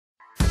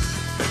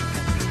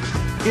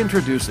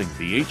Introducing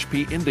the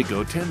HP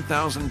INDIGO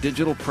 10,000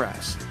 digital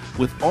press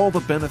with all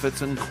the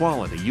benefits and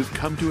quality you've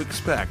come to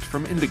expect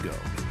from INDIGO.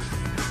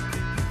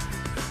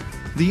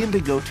 The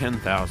INDIGO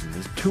 10,000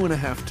 is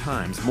 2.5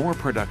 times more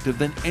productive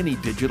than any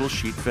digital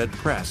sheet-fed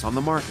press on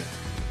the market.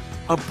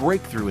 A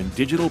breakthrough in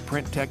digital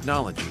print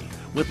technology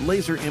with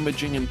laser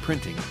imaging and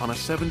printing on a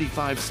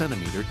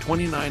 75cm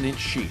 29-inch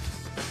sheet.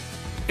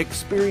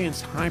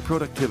 Experience high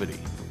productivity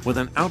with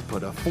an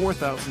output of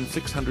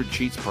 4,600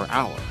 sheets per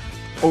hour,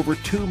 over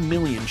 2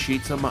 million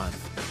sheets a month.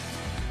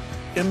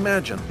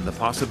 Imagine the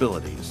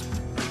possibilities.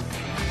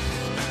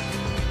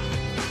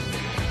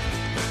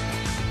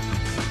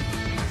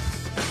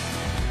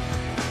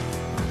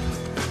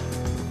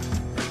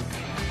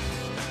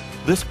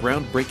 This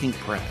groundbreaking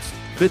press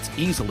fits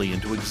easily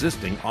into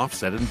existing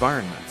offset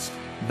environments.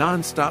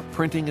 Non-stop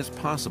printing is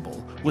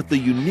possible with the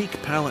unique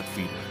pallet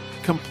feeder,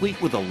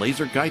 complete with a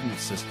laser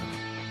guidance system.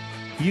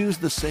 Use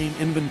the same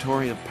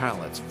inventory of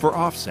pallets for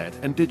offset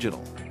and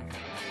digital.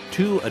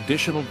 2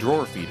 additional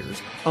drawer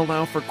feeders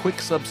allow for quick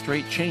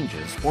substrate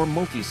changes or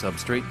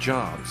multi-substrate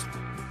jobs.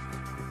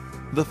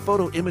 The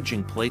photo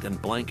imaging plate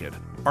and blanket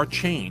are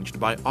changed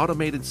by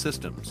automated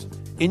systems,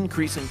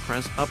 increasing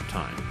press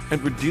uptime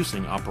and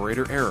reducing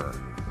operator error.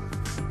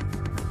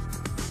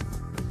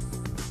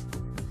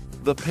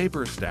 The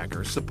paper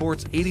stacker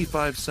supports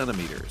 85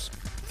 centimeters,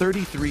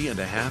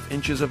 33.5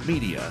 inches of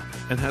media,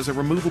 and has a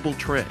removable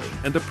tray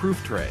and a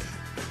proof tray.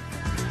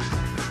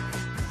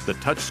 The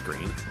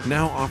touchscreen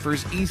now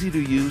offers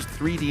easy-to-use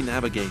 3D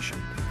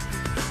navigation.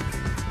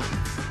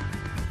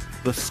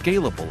 The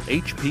scalable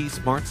HP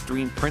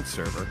SmartStream print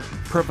server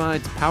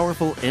provides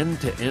powerful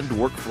end-to-end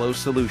workflow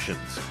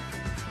solutions.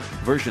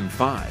 Version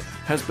 5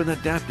 has been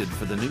adapted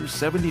for the new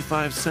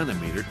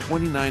 75cm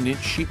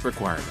 29-inch sheet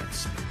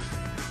requirements.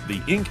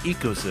 The ink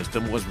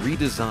ecosystem was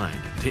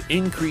redesigned to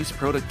increase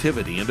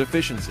productivity and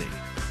efficiency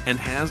and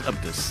has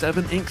up to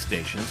 7 ink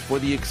stations for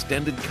the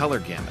extended color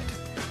gamut.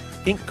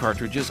 Ink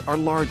cartridges are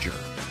larger,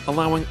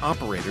 allowing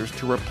operators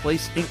to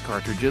replace ink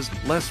cartridges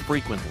less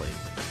frequently.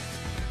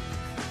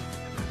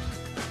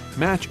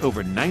 Match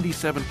over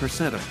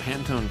 97% of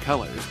Pantone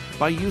colors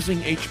by using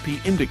HP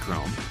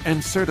Indichrome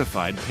and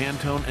certified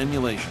Pantone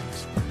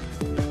emulations.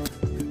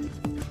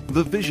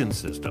 The Vision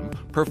system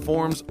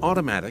performs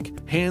automatic,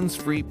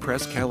 hands-free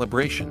press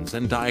calibrations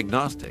and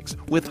diagnostics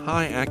with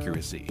high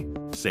accuracy,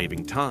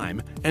 saving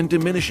time and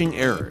diminishing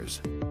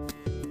errors.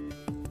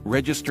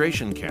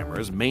 Registration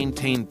cameras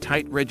maintain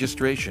tight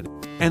registration.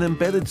 An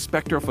embedded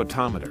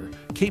spectrophotometer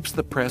keeps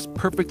the press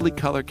perfectly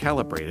color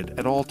calibrated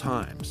at all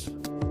times.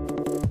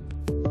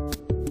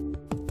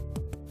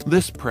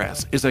 This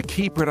press is a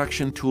key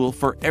production tool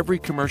for every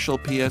commercial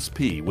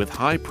PSP with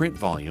high print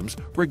volumes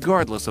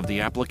regardless of the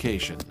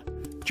application.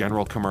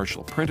 General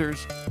commercial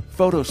printers,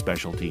 photo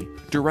specialty,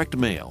 direct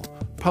mail,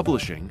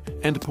 publishing,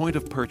 and point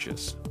of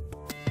purchase.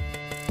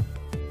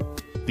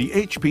 The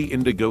HP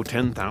INDIGO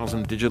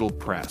 10,000 digital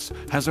press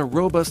has a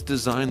robust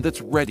design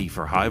that's ready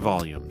for high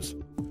volumes.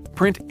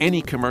 Print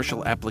any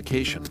commercial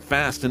application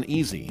fast and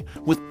easy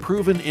with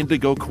proven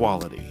INDIGO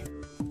quality.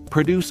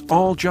 Produce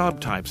all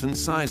job types and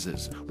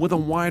sizes with a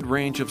wide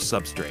range of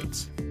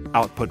substrates.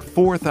 Output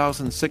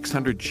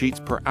 4,600 sheets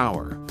per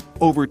hour,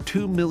 over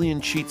 2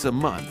 million sheets a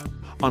month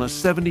on a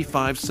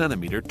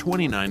 75cm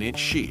 29-inch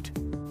sheet.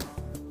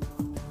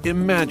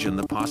 Imagine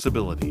the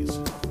possibilities.